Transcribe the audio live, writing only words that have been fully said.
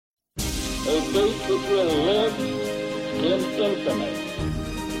a fate which will live in infamy.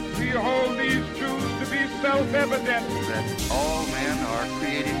 We hold these truths to be self-evident. That all men are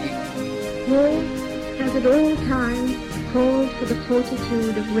created equal. War has at all times called for the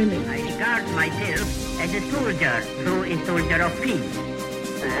fortitude of women. I regard myself as a soldier, though a soldier of peace.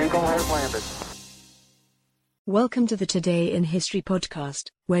 The Eagle has landed. Welcome to the Today in History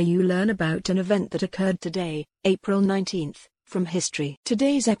podcast, where you learn about an event that occurred today, April 19th, from history.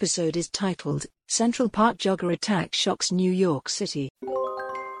 Today's episode is titled, Central Park Jogger Attack Shocks New York City.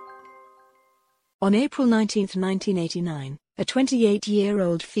 On April 19, 1989, a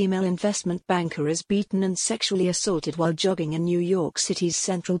 28-year-old female investment banker is beaten and sexually assaulted while jogging in New York City's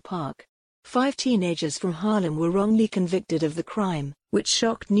Central Park. 5 teenagers from Harlem were wrongly convicted of the crime, which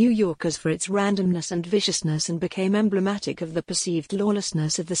shocked New Yorkers for its randomness and viciousness and became emblematic of the perceived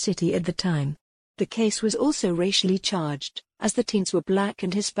lawlessness of the city at the time. The case was also racially charged, as the teens were black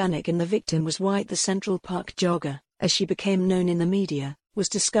and Hispanic and the victim was white. The Central Park jogger, as she became known in the media, was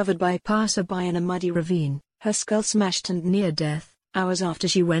discovered by a passerby in a muddy ravine, her skull smashed and near death. Hours after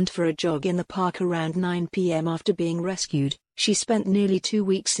she went for a jog in the park around 9 p.m. after being rescued, she spent nearly 2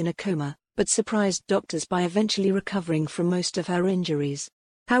 weeks in a coma, but surprised doctors by eventually recovering from most of her injuries.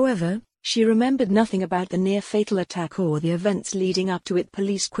 However, she remembered nothing about the near-fatal attack or the events leading up to it.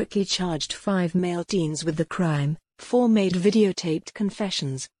 Police quickly charged 5 male teens with the crime. 4 made videotaped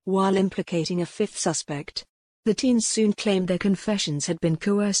confessions, while implicating a 5th suspect. The teens soon claimed their confessions had been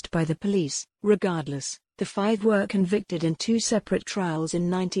coerced by the police. Regardless, the 5 were convicted in 2 separate trials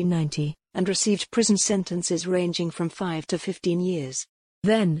in 1990, and received prison sentences ranging from 5 to 15 years.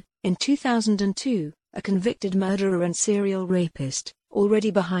 Then, in 2002, a convicted murderer and serial rapist,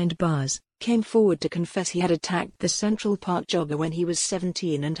 already behind bars, came forward to confess he had attacked the Central Park jogger when he was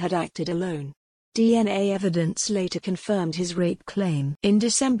 17 and had acted alone. DNA evidence later confirmed his rape claim. In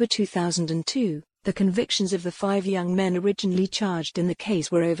December 2002, the convictions of the 5 young men originally charged in the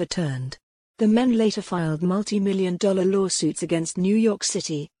case were overturned. The men later filed multi-million-dollar lawsuits against New York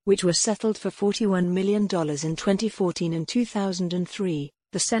City, which were settled for $41 million in 2014 and 2003.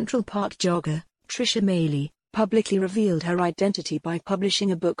 The Central Park jogger, Tricia Mailey, publicly revealed her identity by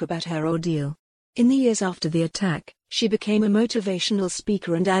publishing a book about her ordeal. In the years after the attack, she became a motivational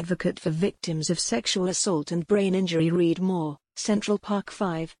speaker and advocate for victims of sexual assault and brain injury. Read more, Central Park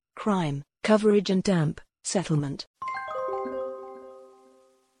 5, Crime, Coverage and Damp, Settlement.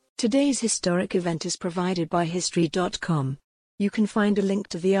 Today's historic event is provided by History.com. You can find a link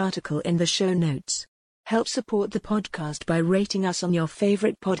to the article in the show notes. Help support the podcast by rating us on your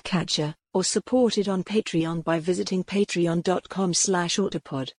favorite podcatcher, or support it on Patreon by visiting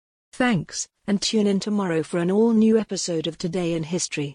patreon.com/autopod. Thanks, and tune in tomorrow for an all-new episode of Today in History.